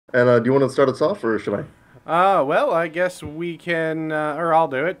And do you want to start us off, or should I? Well, I guess we can, or I'll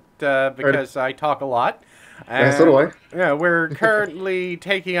do it, All right. because I talk a lot. Yeah, so do And, I. yeah, we're currently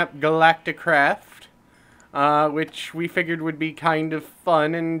taking up Galacticraft, which we figured would be kind of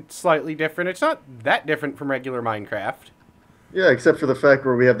fun and slightly different. It's not that different from regular Minecraft. Yeah, except for the fact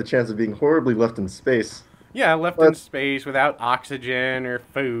where we have the chance of being horribly left in space, Yeah, left in but space without oxygen or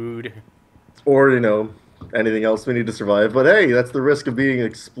food. or anything else we need to survive. But hey, that's the risk of being an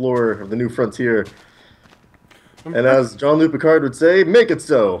explorer of the new frontier. And as Jean-Luc Picard would say, make it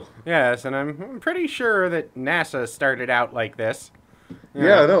so. Yes, and I'm pretty sure that NASA started out like this. Yeah,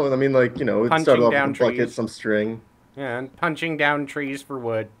 Yeah, I know. I mean, it started punching off with a down bucket, trees. some string, Yeah, and punching down trees for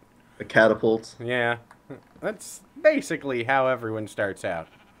wood. a catapult, Yeah, that's basically how everyone starts out.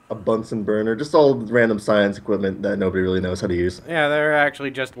 a Bunsen burner, just all random science equipment that nobody really knows how to use. Yeah, they're actually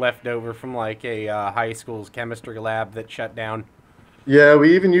just left over from like a high school's chemistry lab that shut down. Yeah,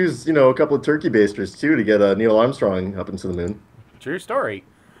 we even used, a couple of turkey basters too to get Neil Armstrong up into the moon. True story.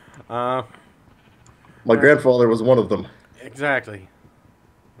 Uh, My grandfather was one of them, exactly.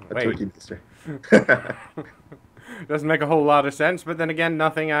 a Wait, turkey baster. doesn't make a whole lot of sense, but then again,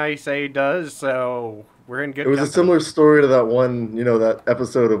 nothing I say does, so we're in It good was a company. similar story to that one, that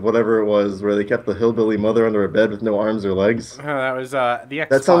episode of whatever it was where they kept the hillbilly mother under a bed with no arms or legs. That was the X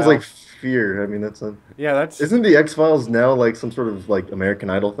That sounds like Files. fear. I mean, that's a. Yeah, that's Isn't the X-Files now like some sort of like American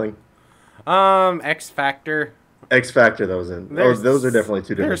Idol thing? X Factor. X Factor that was in. Oh, those are definitely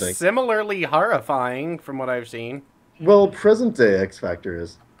two They're different things. similarly horrifying from what I've seen. Well, present day X Factor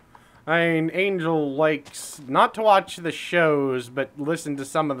is I mean, Angel likes not to watch the shows, but listen to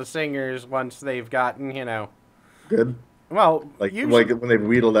some of the singers once they've gotten, good. well, Like usually, when they've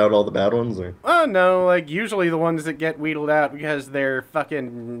wheedled out all the bad ones, or no, like usually the ones that get wheedled out because they're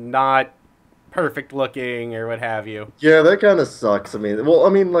fucking not perfect looking or what have you. yeah, that kind of sucks. I mean, well, I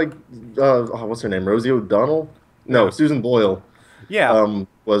mean, what's her name? Rosie O'Donnell? No, Yeah, Susan Boyle. yeah,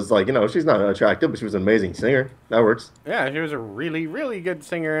 Was like, she's not attractive, but she was an amazing singer. That works. yeah. She was a really, really good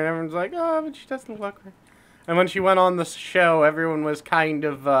singer, and everyone's like, oh, but she doesn't look right. And when she went on the show, everyone was kind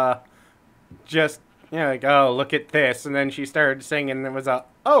of just, like, oh, look at this, and then she started singing, and it was a,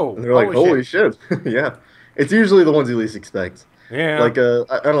 oh, And they're like, holy shit. holy shit. Yeah. It's usually the ones you least expect. Yeah. I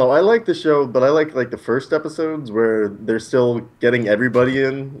don't know. I like the show, but I like the first episodes where they're still getting everybody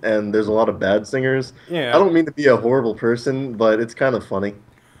in, and there's a lot of bad singers. I Yeah. don't mean to be a horrible person, but it's kind of funny.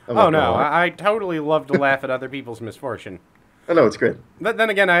 I'm Oh not gonna no, lie. I totally love to laugh at other people's misfortune. I know it's great. But then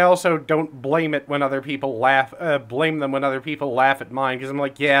again, I also don't blame it when other people laugh. Blame them when other people laugh at mine because I'm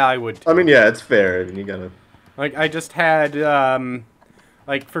like, yeah, I would I mean, too. yeah, it's fair. I mean, you gotta. Like I just had,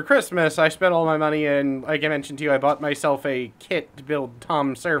 like for Christmas, I spent all my money and, like I mentioned to you, I bought myself a kit to build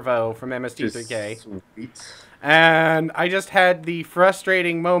Tom Servo from MST3K. Just sweet. And I just had the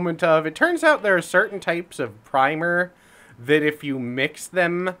frustrating moment of, it turns out there are certain types of primer that if you mix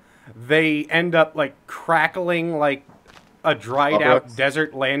them, they end up like crackling like a dried Pop out rocks.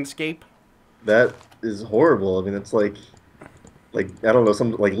 desert landscape. That is horrible. I mean, it's like I don't know,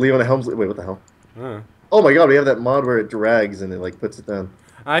 some like Leona Helmsley. Wait, what the hell? Huh. Oh my God, we have that mod where it drags and it like puts it down.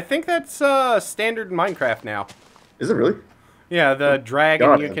 I think that's standard in Minecraft now. Is it really? Yeah, the drag and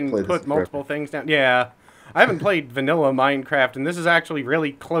God, I you haven't can played this put in forever. multiple things down. Yeah. I haven't played vanilla Minecraft, and this is actually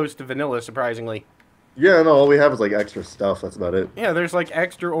really close to vanilla, surprisingly. Yeah, no, all we have is like extra stuff. That's about it. Yeah, there's like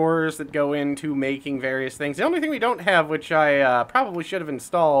extra ores that go into making various things. The only thing we don't have, which I probably should have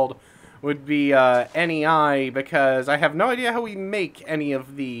installed, would be NEI, because I have no idea how we make any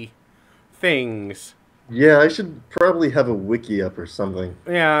of the things. Yeah, I should probably have a wiki up or something.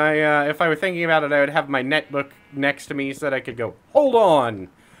 Yeah, if I were thinking about it, I would have my netbook next to me so that I could go, hold on!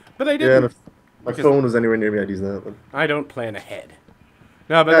 But I Yeah, and didn't, if my because phone was anywhere near me, I'd use that. But I don't plan ahead.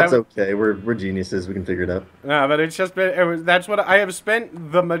 No, but that's that, okay. We're geniuses. We can figure it out. no, but it's just been, that's what I have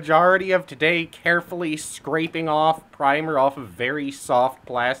spent the majority of today carefully scraping off primer off of very soft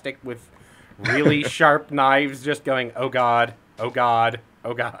plastic with really sharp knives, just going, oh god, oh god,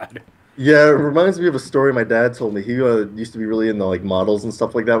 oh god. Yeah, it reminds me of a story my dad told me. He used to be really into like models and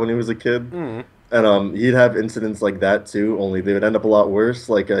stuff like that when he was a kid, Mm. and he'd have incidents like that too. Only they would end up a lot worse.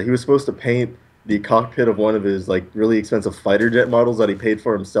 Like he was supposed to paint the cockpit of one of his like really expensive fighter jet models that he paid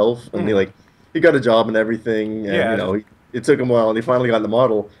for himself, and Mm. he got a job and everything, and Yeah, it took him a while, and he finally got the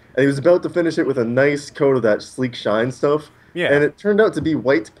model, and he was about to finish it with a nice coat of that sleek shine stuff, yeah. and it turned out to be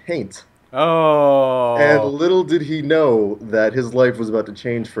white paint. And Oh, little did he know that his life was about to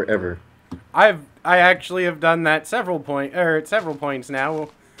change forever. I actually have done that at several points now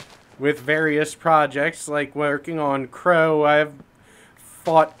with various projects, like working on Crow. I've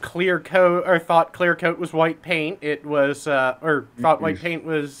thought clear coat was white paint. It was thought white paint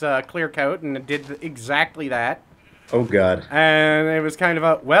was clear coat, and it did exactly that. Oh God. And it was kind of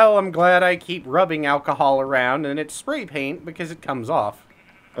a, well, I'm glad I keep rubbing alcohol around, and it's spray paint because it comes off.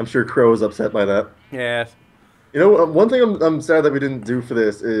 I'm sure Crow was upset by that. Yes. You know, one thing I'm sad that we didn't do for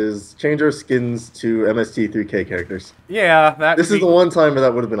this is change our skins to MST3K characters. Yeah, This is the one time where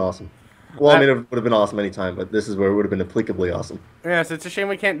that would have been awesome. Well, I mean, it would have been awesome anytime, but this is where it would have been applicably awesome. Yes, it's a shame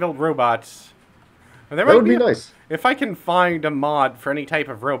we can't build robots. That would be nice. If I can find a mod for any type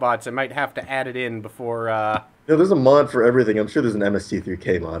of robots, I might have to add it in before, Yeah, there's a mod for everything. I'm sure there's an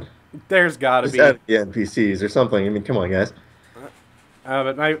MST3K mod. There's gotta Just be. add the NPCs or something. I mean, come on, guys.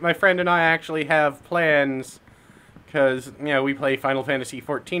 But my friend and I actually have plans, because, you know, we play Final Fantasy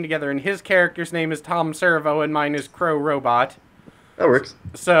XIV together, and his character's name is Tom Servo, and mine is Crow Robot. That works.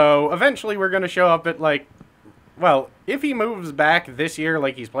 So, eventually we're going to show up at, like, well, if he moves back this year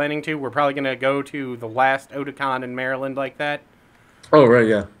like he's planning to, we're probably going to go to the last Otakon in Maryland like that. Oh, right,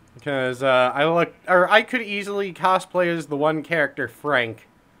 yeah. Because I could easily cosplay as the one character, Frank,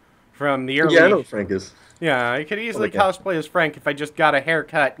 from the early... Yeah, I know what Frank is. Yeah, I could easily cosplay as Frank if I just got a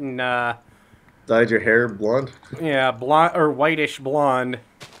haircut and, dyed your hair blonde? Yeah, blonde, or whitish blonde.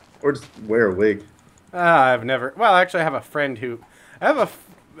 Or just wear a wig. I've never... Well, actually, I have a friend who...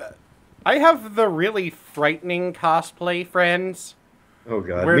 I have the really frightening cosplay friends. Oh,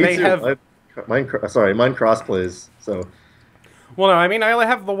 God. Where Me they too. have... Mine crossplays, so... Well, no, I mean, I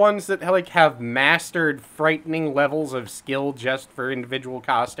have the ones that, like, have mastered frightening levels of skill just for individual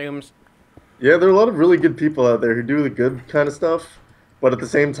costumes. Yeah, there are a lot of really good people out there who do the good kind of stuff, but at the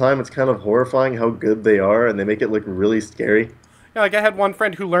same time, it's kind of horrifying how good they are, and they make it look really scary. Yeah, like, I had one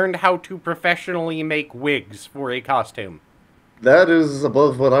friend who learned how to professionally make wigs for a costume. That is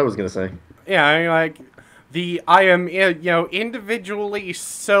above what I was going to say. Yeah, I mean, like, I am, you know, individually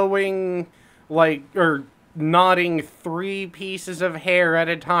sewing, like, or knotting 3 pieces of hair at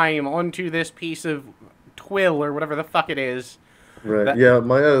a time onto this piece of twill, or whatever the fuck it is. Right. Yeah,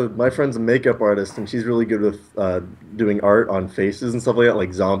 my friend's a makeup artist, and she's really good with doing art on faces and stuff like that,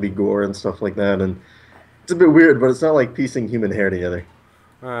 like zombie gore and stuff like that. And it's a bit weird, but it's not like piecing human hair together.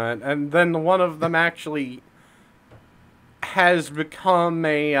 And then one of them actually has become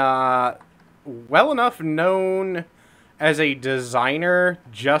a well enough known as a designer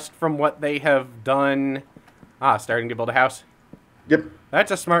just from what they have done. Starting to build a house. Yep.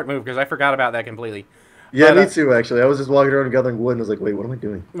 That's a smart move, because I forgot about that completely. Yeah, me too, actually. I was just walking around gathering wood, and I was like, wait, what am I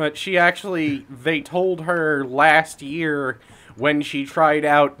doing? But she actually, they told her last year when she tried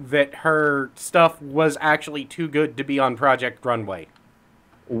out that her stuff was actually too good to be on Project Runway.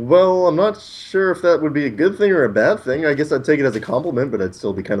 Well, I'm not sure if that would be a good thing or a bad thing. I guess I'd take it as a compliment, but I'd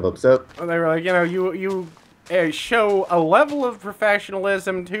still be kind of upset. They were like, you know, you show a level of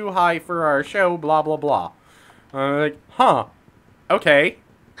professionalism too high for our show, blah, blah, blah. Like, huh, okay.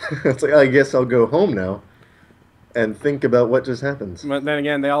 It's like, I guess I'll go home now and think about what just happened. But then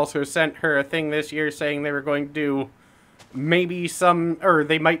again, they also sent her a thing this year saying they were going to do maybe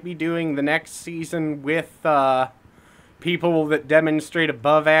they might be doing the next season with people that demonstrate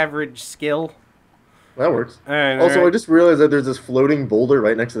above average skill. That works. And also, I just realized that there's this floating boulder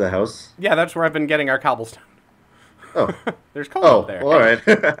right next to the house. Yeah, that's where I've been getting our cobblestone. Oh. There's coal up there. Well, alright.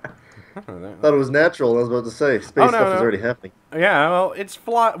 Thought it was natural. I was about to say, space stuff is already happening. Yeah, well, it's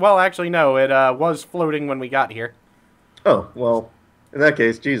well, actually, no, it was floating when we got here. Oh, well, in that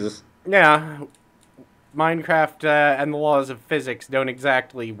case, Jesus. Yeah, Minecraft and the laws of physics don't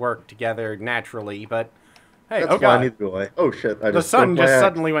exactly work together naturally, but hey, that's God. I need to go away. Oh shit! The sun just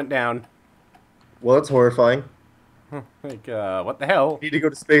suddenly went down. Well, that's horrifying. Like, what the hell? We need to go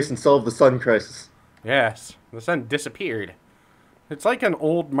to space and solve the sun crisis. Yes, the sun disappeared. It's like an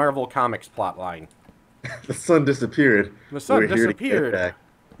old Marvel Comics plotline. The sun disappeared. The sun disappeared.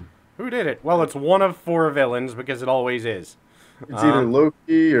 Who did it? Well, it's one of 4 villains, because it always is. It's either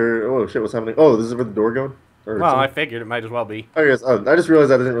Loki or... Oh, shit, what's happening? Oh, this is where the door going? Or well, I figured it might as well be. I guess. I just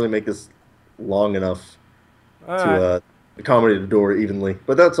realized I didn't really make this long enough to accommodate the door evenly.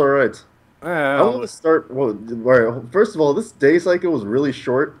 But that's alright. I want to start... Well, alright, first of all, this day cycle was really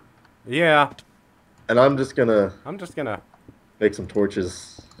short. Yeah. And I'm just gonna make some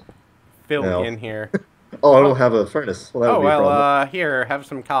torches. Fill in here. Oh, I don't have a furnace. Well, that would be a problem. Here, have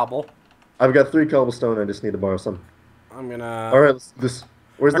some cobble. I've got 3 cobblestone. I just need to borrow some. I'm gonna... Alright,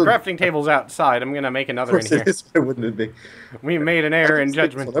 where's the crafting table's outside. I'm gonna make another in here. Why wouldn't it be? We made an error in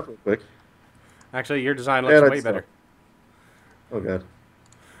judgment. Real quick. Actually, your design looks way better. Oh, God.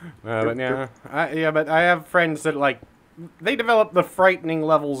 But yeah, but I have friends that, like, they develop the frightening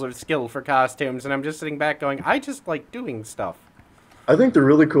levels of skill for costumes, and I'm just sitting back going, I just like doing stuff. I think the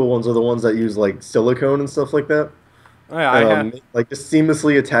really cool ones are the ones that use like silicone and stuff like that, Oh, yeah, I and have. like just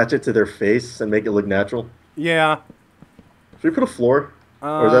seamlessly attach it to their face and make it look natural. Yeah. Should we put a floor,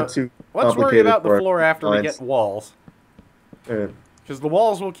 or is Uh, that too let's worry complicated about the for our floor after we get designs? walls. Alright. Because the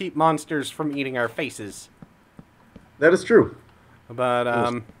walls will keep monsters from eating our faces. That is true. But,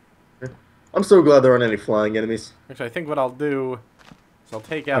 I'm so glad there aren't any flying enemies. actually, I think what I'll do is I'll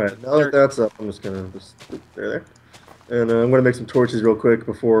take out the Alright, now that dirt. that's up, I'm just gonna just there. And I'm gonna make some torches real quick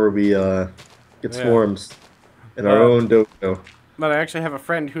before we get swarms in our own dojo. But I actually have a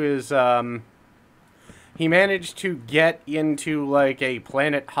friend who is, he managed to get into, like, a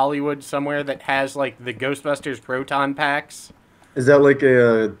Planet Hollywood somewhere that has, like, the Ghostbusters proton packs. Is that like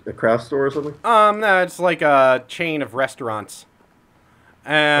a craft store or something? No, it's like a chain of restaurants.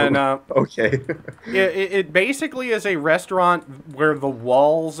 And, okay. it basically is a restaurant where the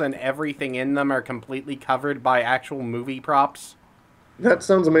walls and everything in them are completely covered by actual movie props. That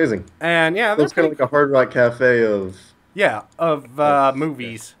sounds amazing. And, yeah, That's kind of like a Hard Rock Cafe of... Yeah, of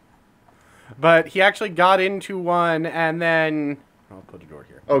movies. But he actually got into one, and then... I'll put a door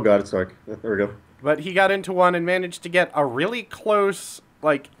here. Oh god, it's dark. There we go. But he got into one and managed to get a really close,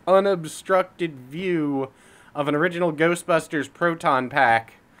 like, unobstructed view of an original Ghostbusters proton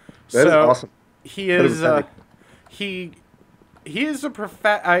pack. That is awesome. He is, he is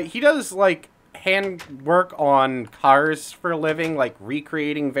a he does, like, hand work on cars for a living, like,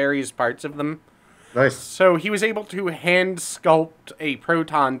 recreating various parts of them. Nice. So he was able to hand sculpt a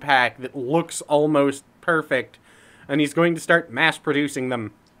proton pack that looks almost perfect, and he's going to start mass producing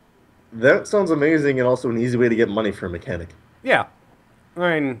them. That sounds amazing, and also an easy way to get money for a mechanic. Yeah.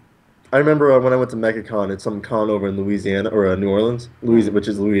 I mean... I remember when I went to MechaCon, it's some con over in Louisiana, or New Orleans, which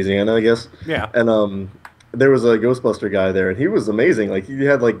is Louisiana, I guess. Yeah. And there was a Ghostbuster guy there, and he was amazing. Like, he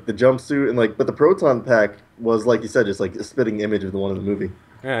had, like, the jumpsuit, and, like, but the proton pack was, like you said, just, like, a spitting image of the one in the movie.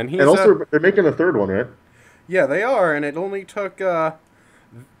 Yeah, and also, they're making a third one, right? Yeah, they are, and it only took,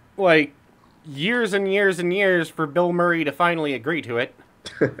 like, years and years and years for Bill Murray to finally agree to it.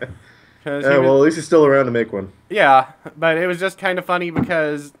 Yeah, well, at least he's still around to make one. Yeah, but it was just kind of funny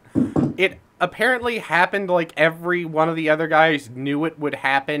because it apparently happened like every one of the other guys knew it would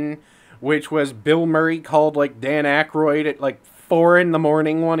happen, which was Bill Murray called, like, Dan Aykroyd at, like, 4 in the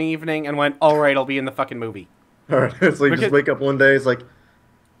morning one evening and went, all right, I'll be in the fucking movie. All right, it's like, just wake up one day, it's like,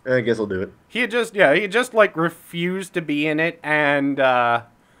 I guess I'll do it. He had just, like, refused to be in it, and,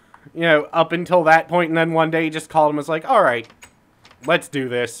 you know, up until that point, and then one day he just called him and was like, all right, let's do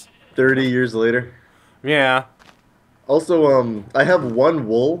this. 30 years later. Yeah. Also, I have one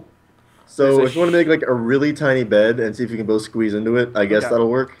wool, so if you want to make, like, a really tiny bed and see if you can both squeeze into it, I guess that'll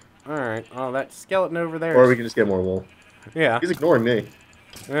work. All right. Oh, that skeleton over there. Or we can just get more wool. Yeah. He's ignoring me.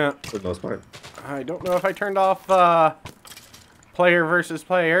 Yeah. For the most part. I don't know if I turned off player versus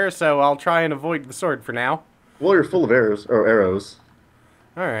player, so I'll try and avoid the sword for now. Well, you're full of arrows.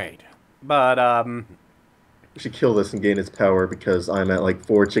 All right. But, we should kill this and gain its power because I'm at, like,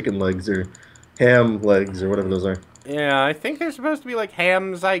 4 chicken legs or ham legs or whatever those are. Yeah, I think they're supposed to be, like,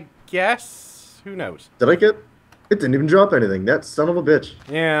 hams, I guess. Who knows? Did I get... It didn't even drop anything. That son of a bitch.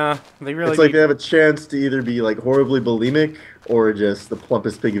 Yeah, they really... It's like they have a chance to either be, like, horribly bulimic or just the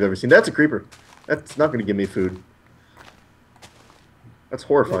plumpest pig you've ever seen. That's a creeper. That's not going to give me food. That's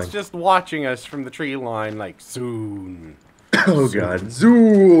horrifying. It's just watching us from the tree line, like, soon. Oh, soon. God.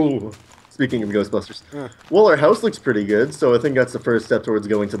 Zool! Speaking of Ghostbusters. Well, our house looks pretty good, so I think that's the first step towards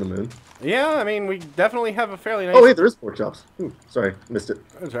going to the moon. Yeah, I mean, we definitely have a fairly nice... Oh, wait, there is pork chops. Ooh, sorry, missed it.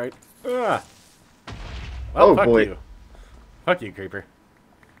 That's right. Well, fuck boy. you. Fuck you, creeper.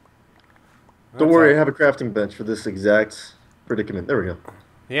 Don't worry, I have a crafting bench for this exact predicament. There we go.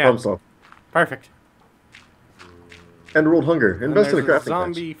 Yeah. Problem solved. Perfect. And world hunger. Invest in a crafting bench.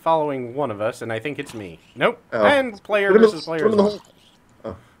 Zombie following one of us, and I think it's me. Nope. Oh. And player versus player. Put him in the hole.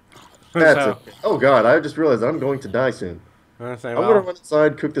 Oh. That's it. Oh, God, I just realized I'm going to die soon. I'm going to run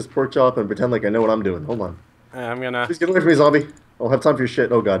inside, cook this pork chop, and pretend like I know what I'm doing. Hold on. I'm going to... Please get away from me, zombie. I don't have time for your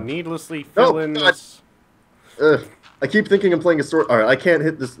shit. Oh, God. Needlessly fill in this... I keep thinking I'm playing a sword. Alright, I can't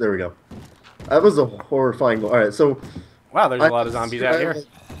hit this. There we go. That was a horrifying... Alright, so... Wow, there's a lot of zombies out here.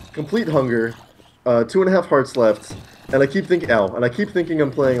 Complete hunger. 2.5 hearts left. And I keep thinking... Ow. And I keep thinking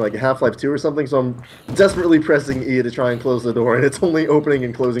I'm playing like Half-Life 2 or something, so I'm desperately pressing E to try and close the door, and it's only opening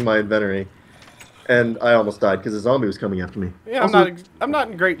and closing my inventory. And I almost died because a zombie was coming after me. Yeah, also, I'm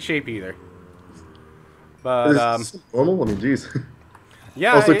not in great shape either. But, is this normal? I mean, jeez.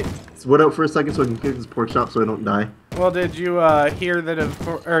 Yeah, also, sweat out for a second so I can get this pork chop so I don't die. Well, did you hear that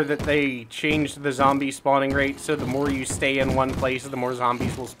that they changed the zombie spawning rate, so the more you stay in one place, the more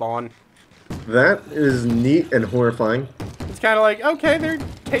zombies will spawn? That is neat and horrifying. It's kind of like, okay, they're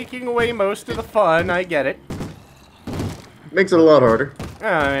taking away most of the fun. I get it. Makes it a lot harder.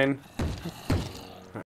 I mean,